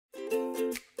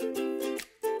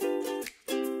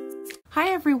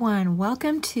Hi everyone,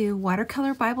 welcome to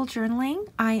Watercolor Bible Journaling.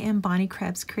 I am Bonnie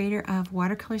Krebs, creator of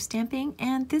watercolor stamping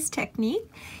and this technique.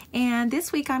 And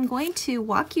this week I'm going to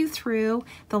walk you through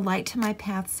the Light to My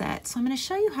Path set. So I'm going to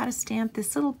show you how to stamp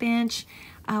this little bench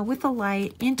with the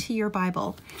light into your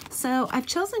Bible. So I've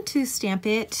chosen to stamp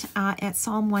it at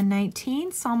Psalm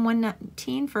 119. Psalm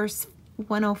 119 verse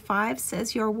 105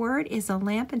 says, "Your word is a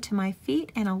lamp unto my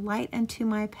feet and a light unto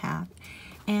my path."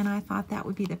 And I thought that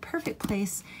would be the perfect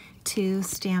place to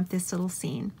stamp this little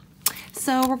scene.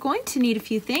 So we're going to need a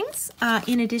few things.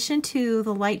 In addition to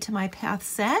the Light to My Path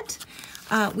set,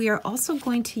 we are also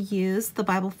going to use the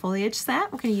Bible foliage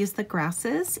set. We're going to use the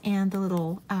grasses and the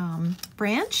little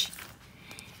branch.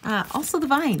 Also the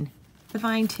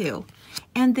vine too.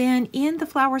 And then in the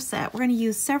flower set, we're going to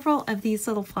use several of these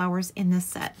little flowers in this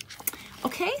set.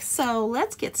 Okay, so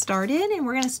let's get started, and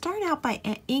we're going to start out by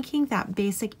inking that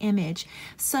basic image.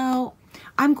 So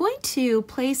I'm going to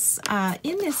place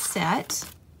in this set,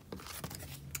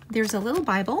 there's a little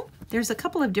Bible. There's a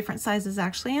couple of different sizes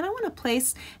actually, and I want to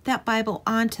place that Bible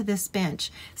onto this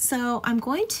bench. So I'm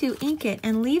going to ink it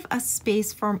and leave a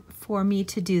space for me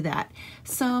to do that.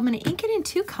 So I'm going to ink it in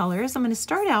two colors. I'm going to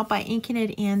start out by inking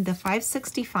it in the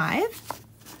 565,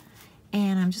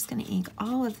 and I'm just going to ink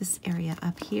all of this area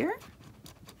up here.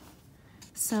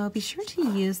 So be sure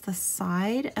to use the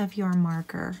side of your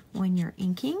marker when you're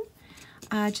inking,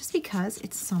 just because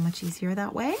it's so much easier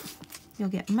that way. You'll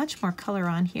get much more color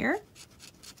on here.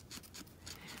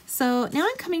 So now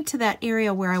I'm coming to that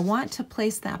area where I want to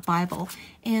place that Bible.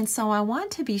 And so I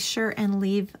want to be sure and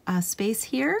leave a space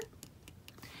here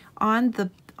on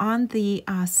the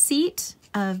seat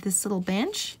of this little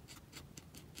bench.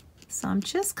 So I'm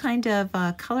just kind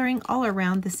of coloring all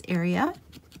around this area.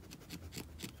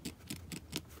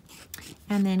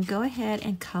 And then go ahead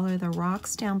and color the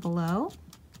rocks down below.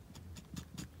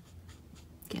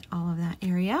 Get all of that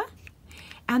area.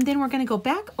 And then we're going to go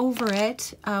back over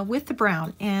it with the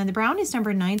brown. And the brown is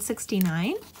number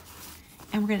 969.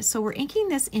 And we're inking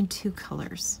this in two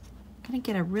colors. I'm going to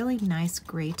get a really nice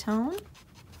gray tone.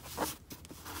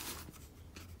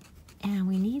 And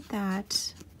we need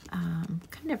that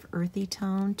kind of earthy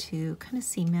tone to kind of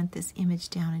cement this image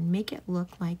down and make it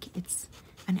look like it's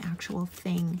an actual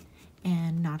thing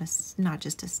and not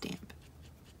just a stamp.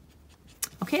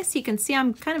 Okay, so you can see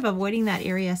I'm kind of avoiding that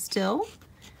area still.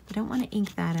 I don't want to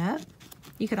ink that up.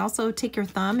 You could also take your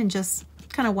thumb and just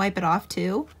kind of wipe it off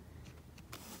too.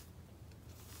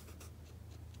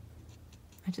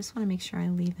 I just want to make sure I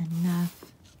leave enough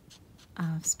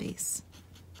space.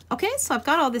 Okay, so I've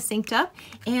got all this inked up,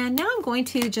 and now I'm going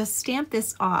to just stamp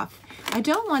this off. I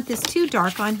don't want this too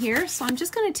dark on here, so I'm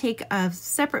just going to take a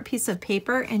separate piece of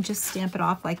paper and just stamp it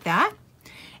off like that.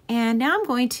 And now I'm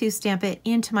going to stamp it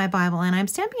into my Bible, and I'm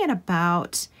stamping it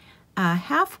about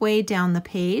halfway down the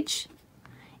page,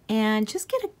 and just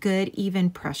get a good even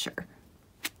pressure.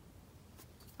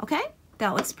 Okay?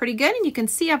 That looks pretty good, and you can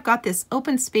see I've got this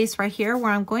open space right here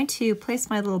where I'm going to place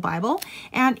my little Bible,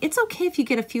 and it's okay if you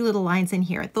get a few little lines in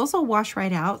here. Those will wash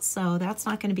right out, so that's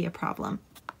not going to be a problem.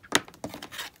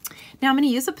 Now I'm going to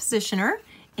use a positioner,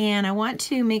 and I want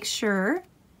to make sure,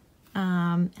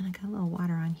 and I got a little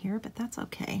water on here, but that's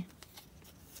okay.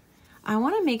 I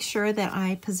want to make sure that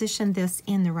I position this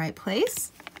in the right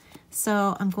place.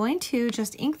 So I'm going to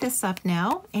just ink this up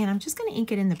now, and I'm just going to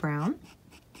ink it in the brown.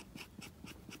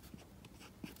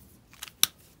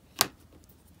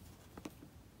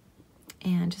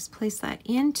 And just place that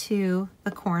into the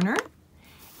corner.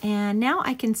 And now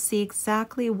I can see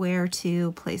exactly where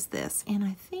to place this. And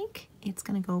I think it's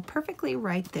going to go perfectly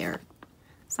right there.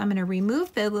 So I'm going to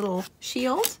remove the little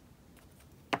shield.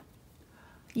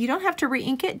 You don't have to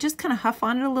re-ink it, just kind of huff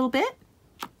on it a little bit.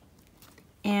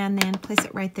 And then place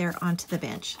it right there onto the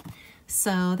bench.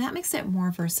 So that makes it more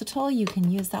versatile. You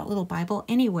can use that little Bible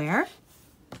anywhere.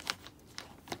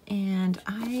 And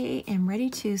I am ready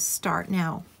to start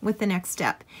now with the next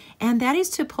step, and that is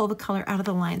to pull the color out of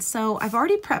the lines. So I've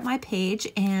already prepped my page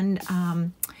and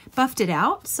buffed it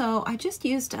out. So I just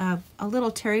used a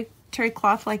little terry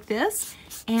cloth like this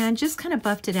and just kind of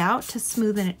buffed it out to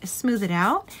smooth it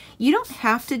out. You don't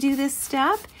have to do this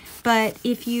step, but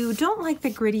if you don't like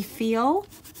the gritty feel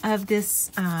of this,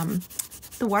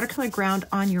 the watercolor ground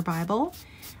on your Bible,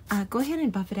 go ahead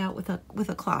and buff it out with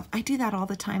a cloth. I do that all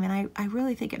the time, and I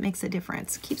really think it makes a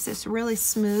difference. Keeps this really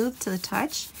smooth to the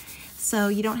touch, so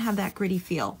you don't have that gritty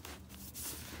feel.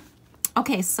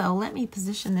 Okay, so let me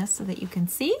position this so that you can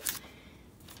see.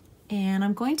 And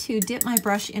I'm going to dip my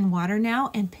brush in water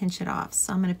now and pinch it off.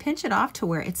 So I'm going to pinch it off to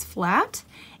where it's flat,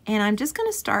 and I'm just going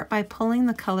to start by pulling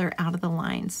the color out of the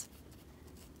lines.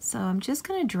 So I'm just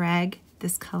going to drag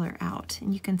this color out.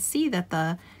 And you can see that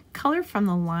the color from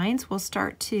the lines will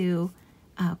start to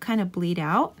kind of bleed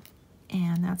out,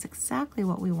 and that's exactly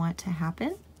what we want to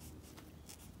happen.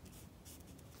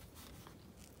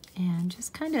 And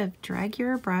just kind of drag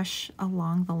your brush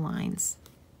along the lines.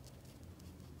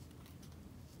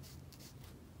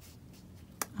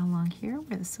 Along here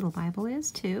where this little Bible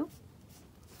is too.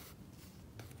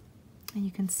 And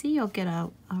you can see you'll get a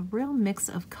real mix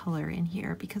of color in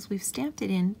here because we've stamped it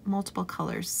in multiple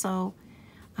colors. So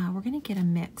we're going to get a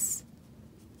mix.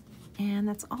 And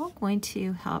that's all going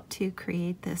to help to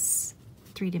create this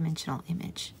three-dimensional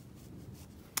image.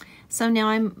 So now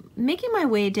I'm making my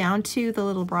way down to the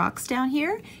little rocks down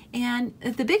here. And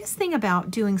the biggest thing about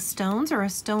doing stones or a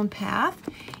stone path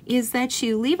is that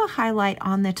you leave a highlight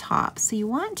on the top. So you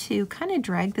want to kind of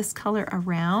drag this color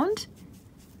around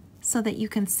so that you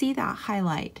can see that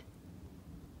highlight.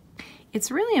 It's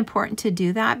really important to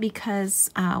do that because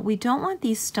we don't want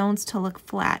these stones to look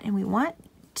flat, and we want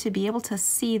to be able to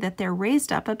see that they're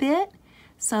raised up a bit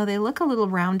so they look a little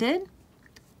rounded.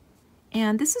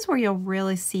 And this is where you'll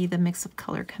really see the mix of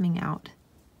color coming out.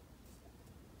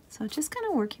 So just kind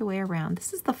of work your way around.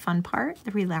 This is the fun part,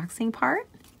 the relaxing part.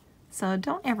 So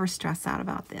don't ever stress out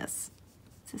about this.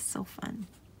 This is so fun.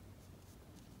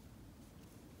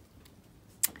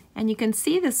 And you can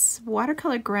see this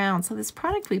watercolor ground. So this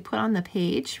product we put on the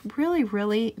page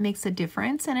really makes a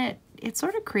difference, and it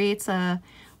sort of creates a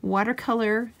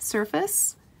watercolor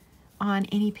surface on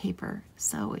any paper.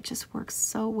 So it just works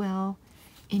so well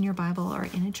in your Bible or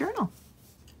in a journal.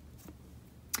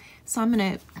 So I'm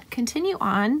going to continue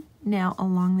on now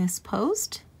along this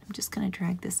post. I'm just going to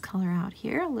drag this color out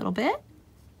here a little bit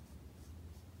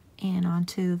and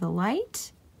onto the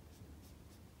light.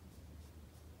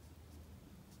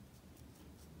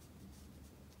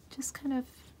 Just kind of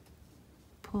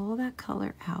pull that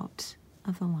color out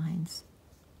of the lines.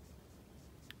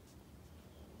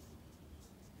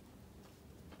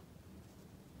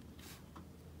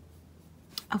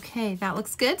 Okay, that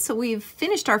looks good. So we've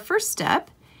finished our first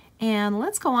step, and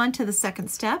let's go on to the second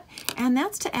step, and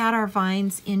that's to add our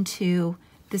vines into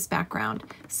this background.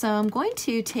 So I'm going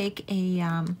to take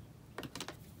a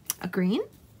green.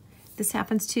 This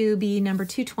happens to be number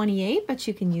 228, but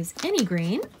you can use any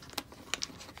green.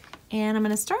 And I'm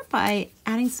going to start by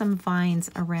adding some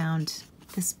vines around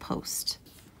this post.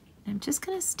 I'm just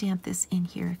going to stamp this in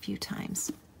here a few times.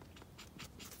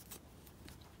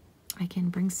 I can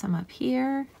bring some up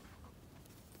here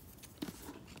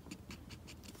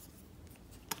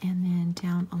and then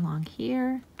down along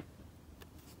here.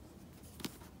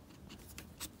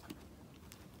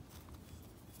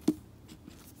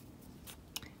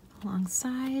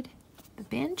 Alongside the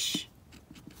bench,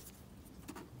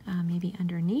 maybe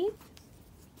underneath,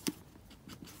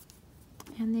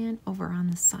 and then over on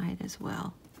the side as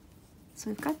well. So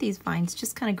we've got these vines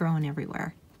just kind of growing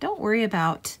everywhere. Don't worry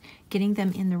about getting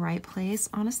them in the right place.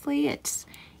 Honestly,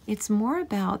 it's more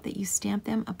about that you stamp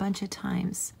them a bunch of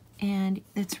times, and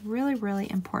it's really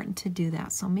important to do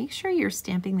that. So make sure you're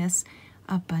stamping this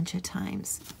a bunch of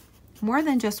times, more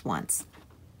than just once.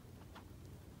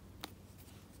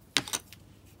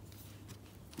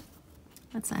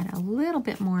 Let's add a little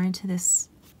bit more into this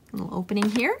little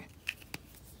opening here.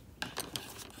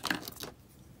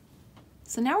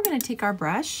 So now we're going to take our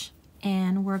brush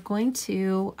and we're going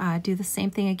to do the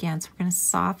same thing again. So we're going to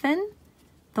soften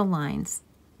the lines.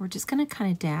 We're just going to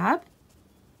kind of dab,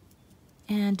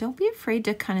 and don't be afraid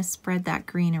to kind of spread that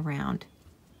green around.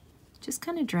 Just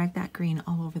kind of drag that green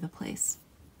all over the place.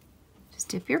 Just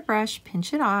dip your brush,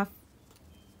 pinch it off,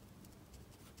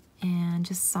 and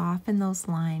just soften those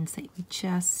lines that you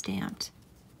just stamped.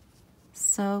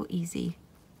 So easy.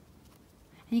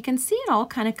 And you can see it all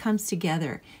kind of comes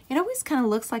together. It always kind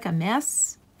of looks like a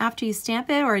mess after you stamp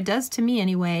it, or it does to me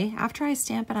anyway. After I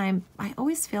stamp it, I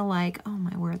always feel like, oh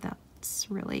my word, that's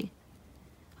really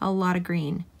a lot of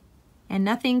green. And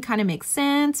nothing kind of makes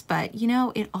sense, but you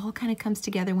know, it all kind of comes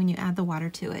together when you add the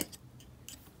water to it.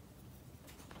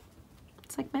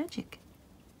 It's like magic.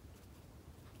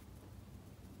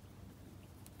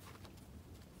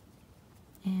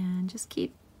 And just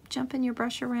keep jumping your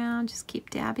brush around, just keep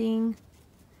dabbing.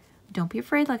 Don't be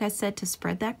afraid, like I said, to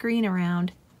spread that green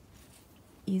around.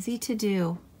 Easy to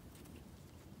do.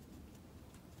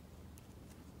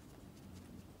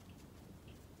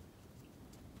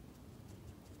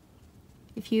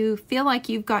 If you feel like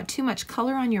you've got too much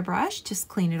color on your brush, just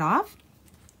clean it off.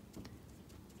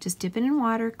 Just dip it in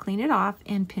water, clean it off,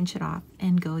 and pinch it off,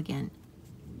 and go again.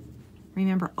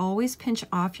 Remember, always pinch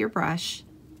off your brush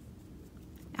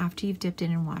after you've dipped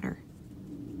it in water.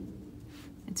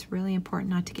 It's really important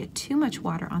not to get too much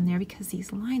water on there because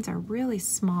these lines are really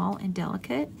small and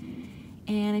delicate.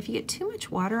 And if you get too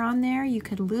much water on there, you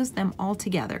could lose them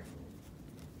altogether.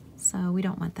 So we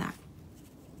don't want that.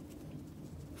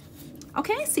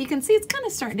 Okay, so you can see it's kind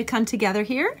of starting to come together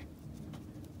here.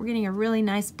 We're getting a really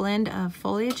nice blend of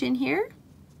foliage in here.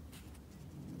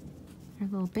 Our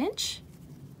little bench.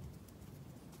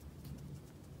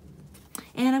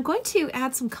 And I'm going to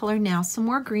add some color now, some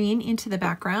more green into the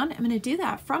background. I'm going to do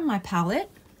that from my palette.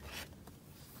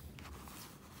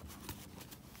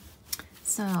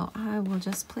 So I will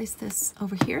just place this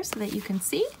over here so that you can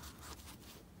see.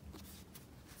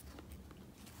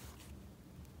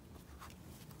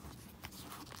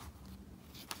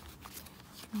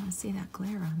 I want to see that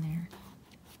glare on there.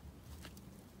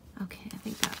 Okay, I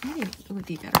think that maybe it would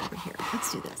be better over here.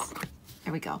 Let's do this.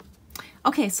 There we go.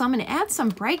 Okay, so I'm going to add some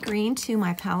bright green to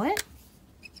my palette.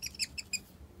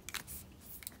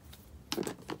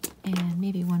 And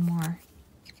maybe one more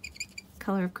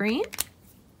color of green.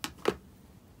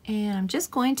 And I'm just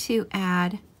going to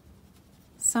add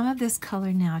some of this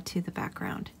color now to the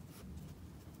background.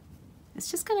 It's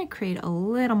just going to create a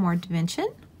little more dimension.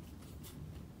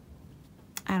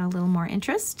 Add a little more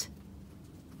interest.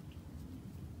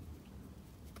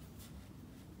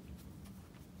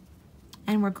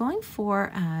 And we're going for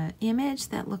an image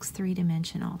that looks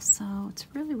three-dimensional. So it's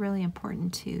really, really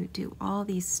important to do all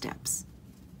these steps.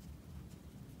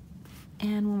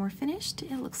 And when we're finished,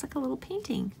 it looks like a little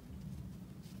painting.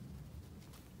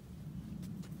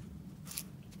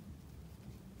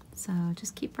 So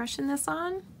just keep brushing this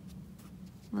on.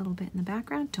 A little bit in the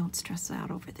background. Don't stress out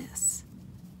over this.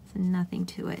 There's nothing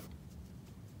to it.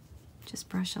 Just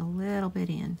brush a little bit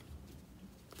in.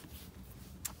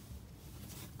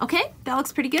 Okay, that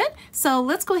looks pretty good. So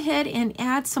let's go ahead and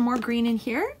add some more green in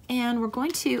here, and we're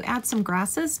going to add some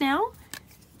grasses now.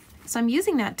 So I'm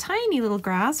using that tiny little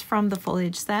grass from the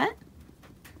foliage set,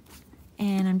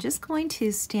 and I'm just going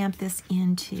to stamp this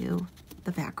into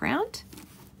the background.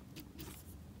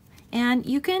 And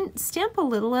you can stamp a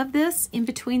little of this in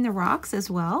between the rocks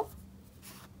as well.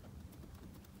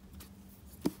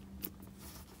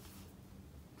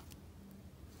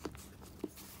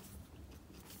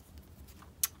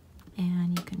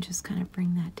 And you can just kind of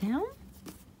bring that down.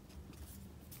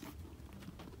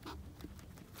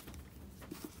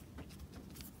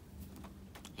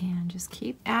 And just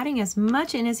keep adding as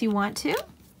much in as you want to.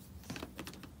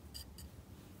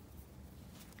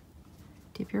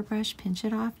 Dip your brush, pinch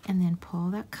it off, and then pull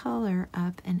that color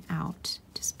up and out.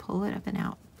 Just pull it up and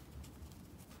out.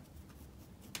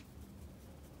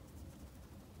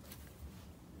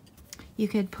 You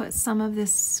could put some of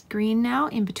this green now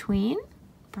in between.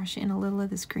 Brush in a little of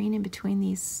this green in between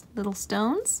these little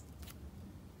stones.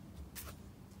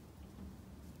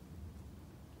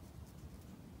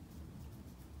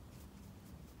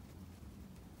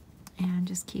 And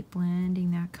just keep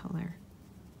blending that color.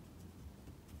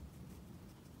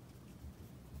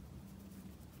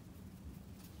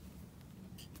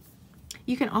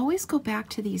 You can always go back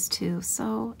to these two.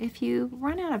 So if you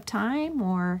run out of time,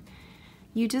 or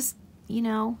you just,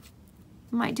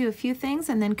 might do a few things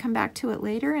and then come back to it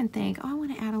later and think, oh, I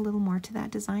want to add a little more to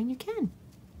that design, you can.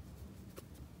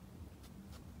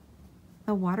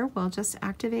 The water will just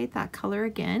activate that color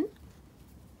again,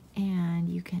 and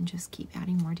you can just keep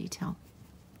adding more detail.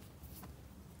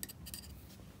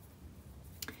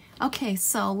 Okay,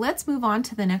 so let's move on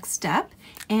to the next step,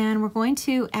 and we're going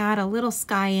to add a little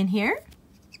sky in here.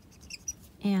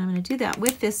 And I'm going to do that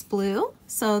with this blue.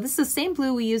 So this is the same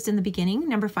blue we used in the beginning,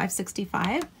 number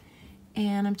 565.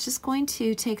 And I'm just going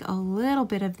to take a little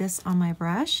bit of this on my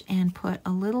brush and put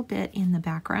a little bit in the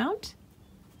background.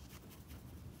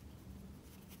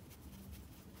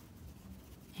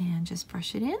 And just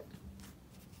brush it in.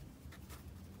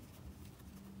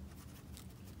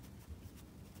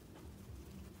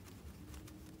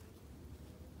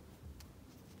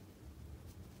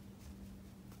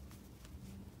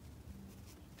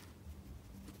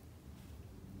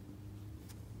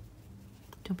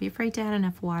 Don't be afraid to add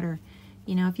enough water.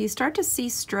 If you start to see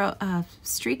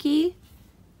streaky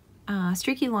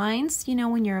lines,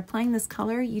 when you're applying this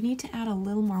color, you need to add a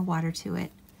little more water to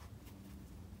it.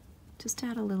 Just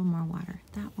add a little more water.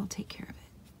 That will take care of it.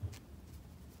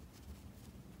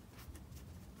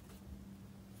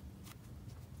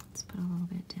 Let's put a little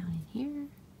bit down in here.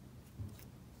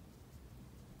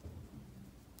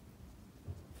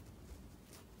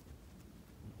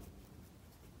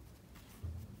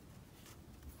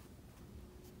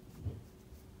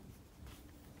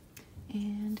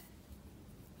 And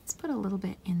let's put a little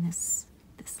bit in this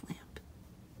lamp.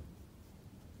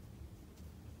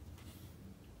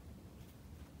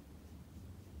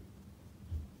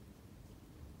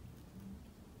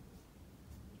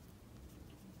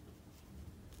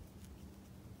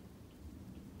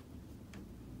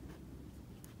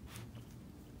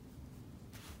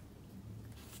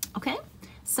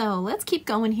 So let's keep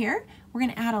going here. We're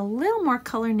going to add a little more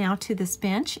color now to this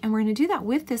bench, and we're going to do that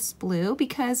with this blue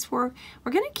because we're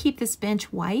going to keep this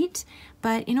bench white,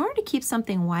 but in order to keep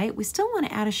something white, we still want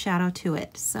to add a shadow to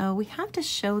it. So we have to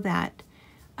show that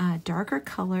darker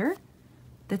color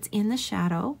that's in the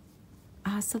shadow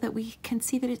so that we can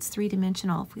see that it's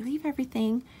three-dimensional. If we leave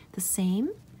everything the same,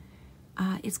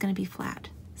 it's going to be flat.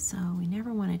 So we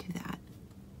never want to do that.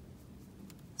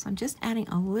 So I'm just adding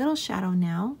a little shadow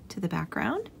now to the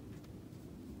background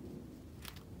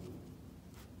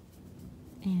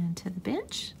and to the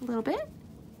bench a little bit,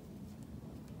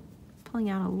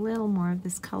 pulling out a little more of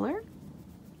this color.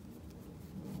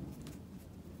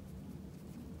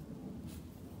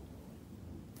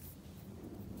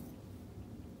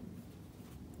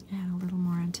 Add a little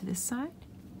more onto this side.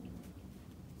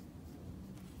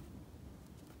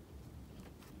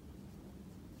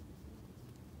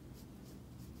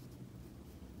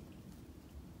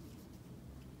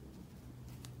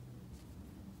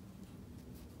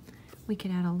 We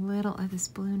could add a little of this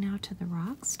blue now to the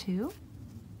rocks too.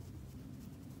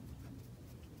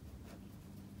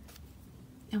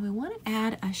 And we want to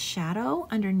add a shadow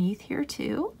underneath here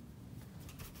too.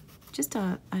 Just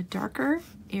a darker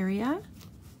area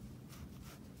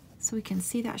so we can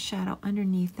see that shadow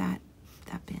underneath that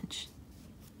bench.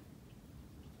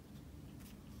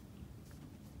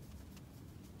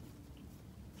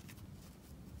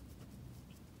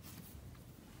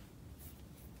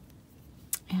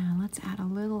 And let's add a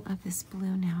little of this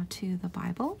blue now to the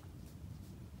Bible.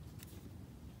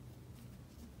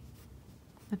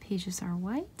 The pages are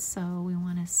white, so we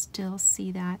want to still see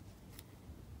that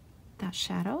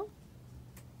shadow.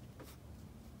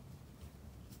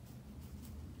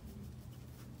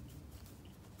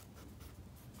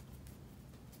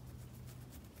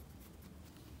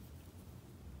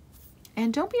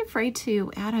 And don't be afraid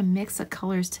to add a mix of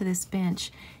colors to this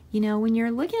bench. You know, when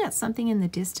you're looking at something in the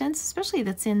distance, especially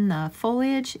that's in the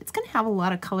foliage, it's going to have a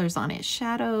lot of colors on it,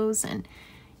 shadows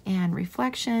and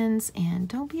reflections, and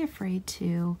don't be afraid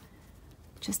to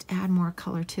just add more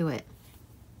color to it.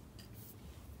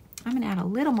 I'm going to add a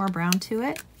little more brown to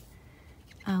it,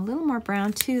 a little more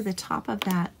brown to the top of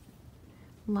that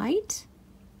light.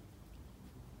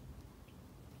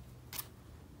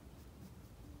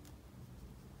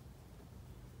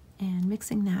 And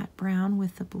mixing that brown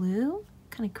with the blue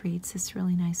kind of creates this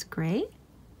really nice gray.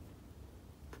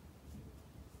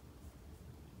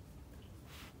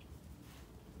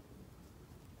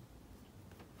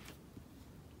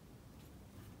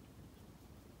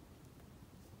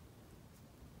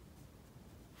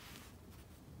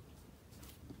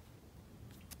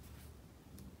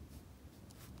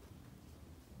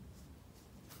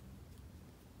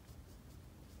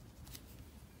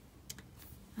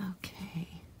 Okay.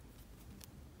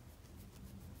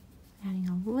 Adding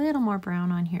a little more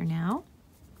brown on here now.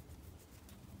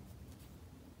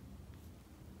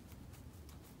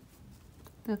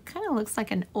 It kind of looks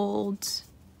like an old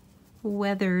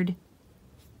weathered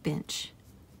bench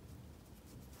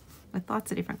with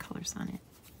lots of different colors on it.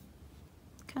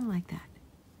 Kind of like that.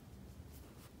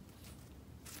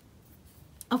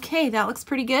 Okay, that looks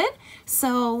pretty good.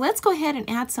 So let's go ahead and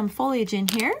add some foliage in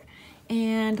here,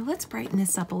 and let's brighten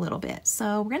this up a little bit.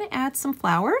 So we're going to add some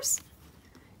flowers.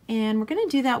 And we're going to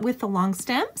do that with the long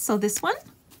stem, so this one.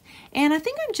 And I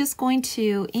think I'm just going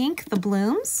to ink the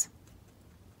blooms.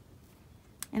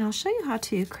 And I'll show you how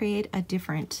to create a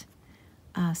different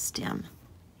stem.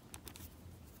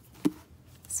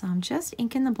 So I'm just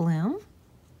inking the bloom.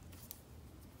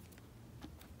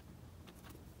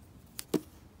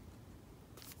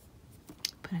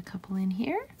 Put a couple in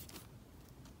here.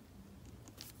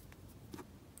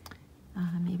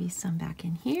 Maybe some back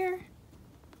in here.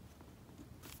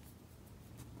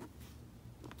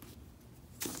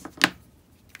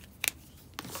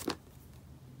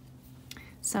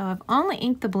 So I've only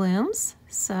inked the blooms,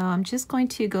 so I'm just going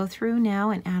to go through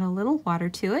now and add a little water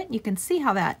to it. You can see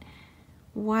how that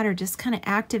water just kind of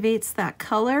activates that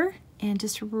color and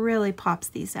just really pops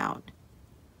these out.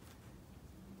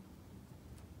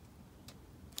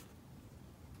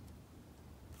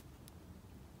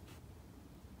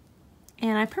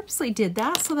 And I purposely did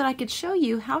that so that I could show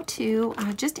you how to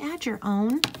just add your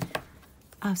own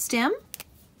stem.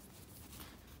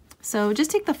 So just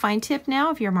take the fine tip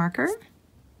now of your marker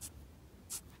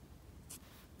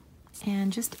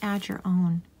and just add your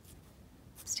own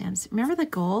stems. Remember, the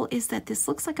goal is that this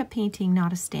looks like a painting,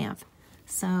 not a stamp.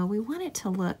 So we want it to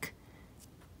look,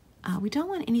 we don't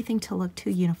want anything to look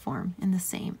too uniform and the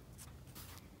same.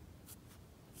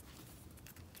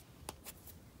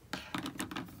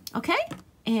 Okay,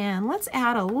 And let's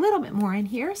add a little bit more in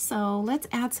here. So let's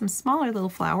add some smaller little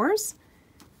flowers.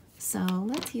 So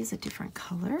let's use a different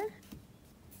color.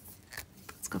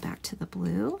 Let's go back to the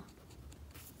blue.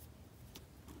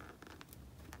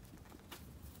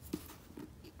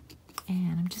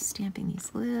 And I'm just stamping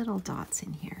these little dots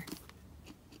in here.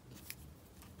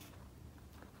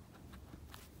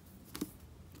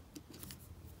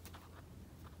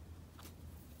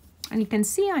 And you can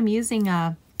see I'm using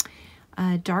a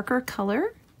darker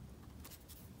color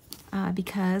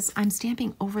because I'm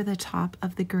stamping over the top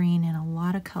of the green in a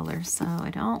lot of color. So I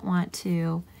don't want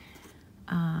to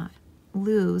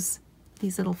lose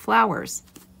these little flowers.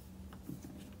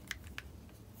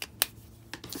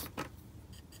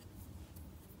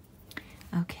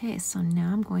 Okay, so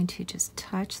now I'm going to just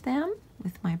touch them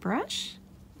with my brush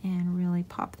and really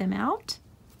pop them out.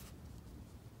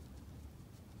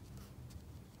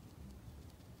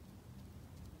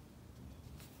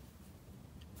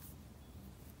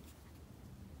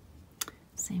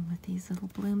 Same with these little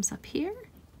blooms up here.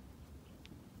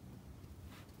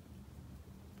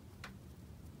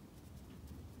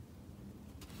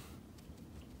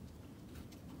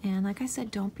 And like I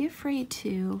said, don't be afraid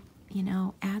to, you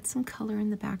know, add some color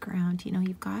in the background. You know,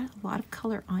 you've got a lot of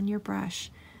color on your brush,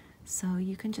 so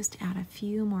you can just add a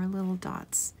few more little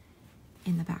dots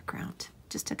in the background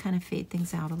just to kind of fade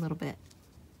things out a little bit.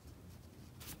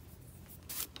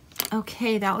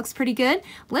 Okay, that looks pretty good.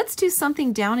 Let's do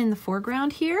something down in the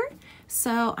foreground here.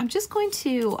 So I'm just going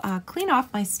to clean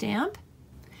off my stamp.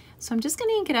 So I'm just going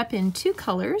to ink it up in two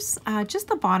colors, just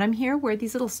the bottom here where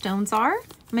these little stones are.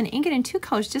 I'm going to ink it in two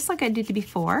colors just like I did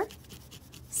before.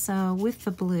 So with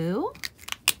the blue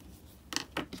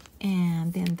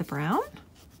and then the brown,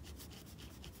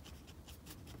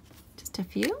 just a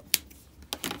few.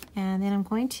 And then I'm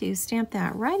going to stamp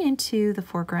that right into the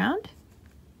foreground.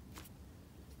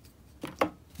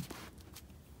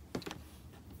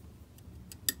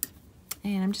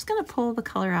 And I'm just going to pull the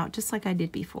color out just like I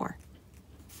did before.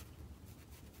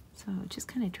 So just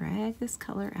kind of drag this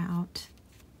color out.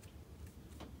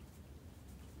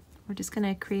 We're just going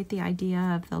to create the idea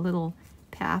of the little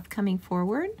path coming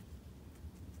forward.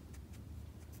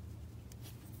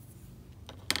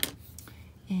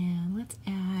 And let's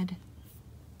add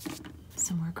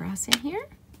some more grass in here.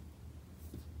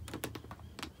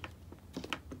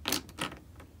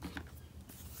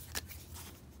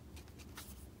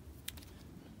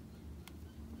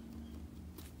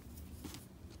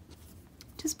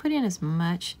 Just put in as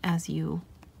much as you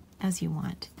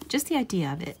want. Just the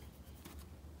idea of it.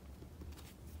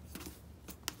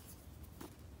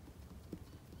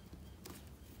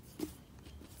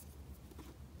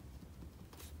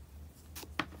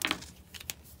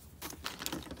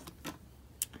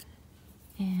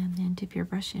 And then dip your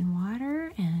brush in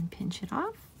water and pinch it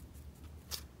off.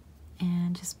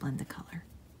 And just blend the color.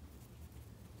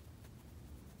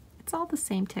 It's all the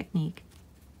same technique.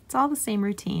 It's all the same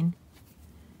routine.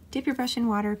 Dip your brush in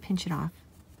water, pinch it off.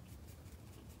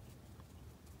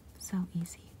 So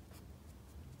easy.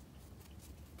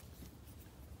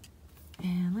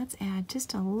 And let's add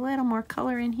just a little more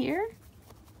color in here.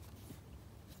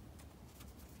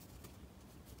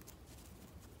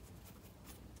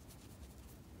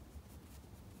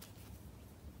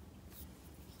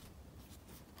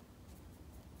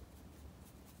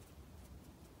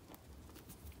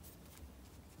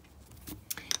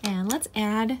 And let's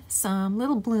add some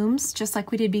little blooms just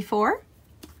like we did before.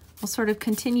 We'll sort of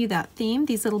continue that theme,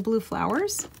 these little blue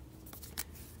flowers,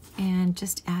 and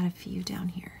just add a few down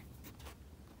here.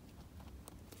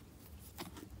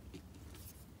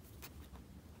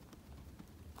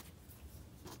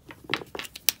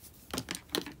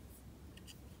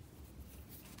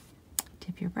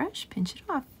 Dip your brush, pinch it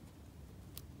off.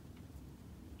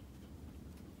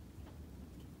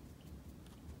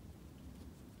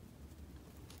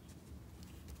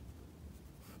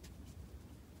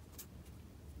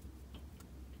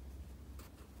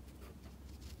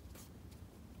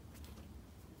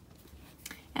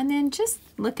 And then just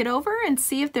look it over and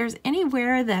see if there's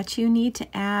anywhere that you need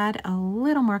to add a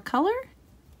little more color,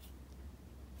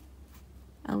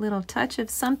 a little touch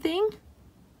of something.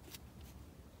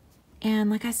 And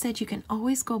like I said, you can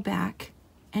always go back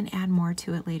and add more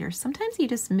to it later. Sometimes you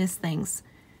just miss things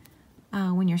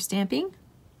when you're stamping,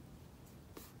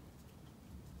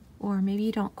 or maybe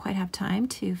you don't quite have time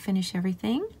to finish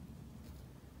everything,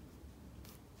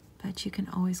 but you can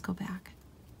always go back.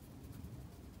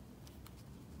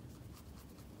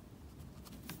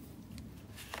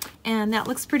 And that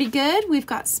looks pretty good. We've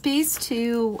got space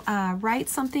to write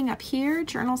something up here,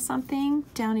 journal something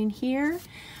down in here.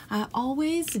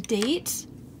 Always date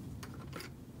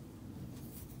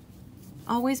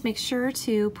always make sure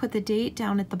to put the date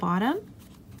down at the bottom.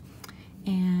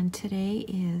 And today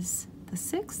is the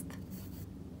 6th.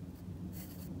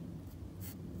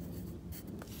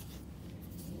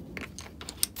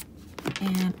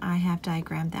 And I have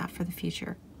diagrammed that for the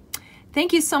future.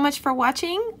 Thank you so much for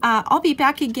watching. I'll be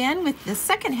back again with the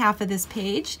second half of this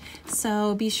page,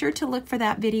 so be sure to look for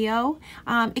that video.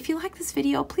 If you like this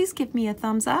video, please give me a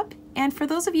thumbs up. And for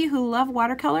those of you who love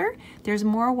watercolor, there's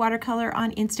more watercolor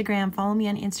on Instagram. Follow me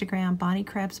on Instagram, Bonnie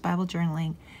Krebs Bible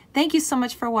Journaling. Thank you so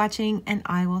much for watching, and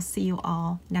I will see you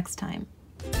all next time.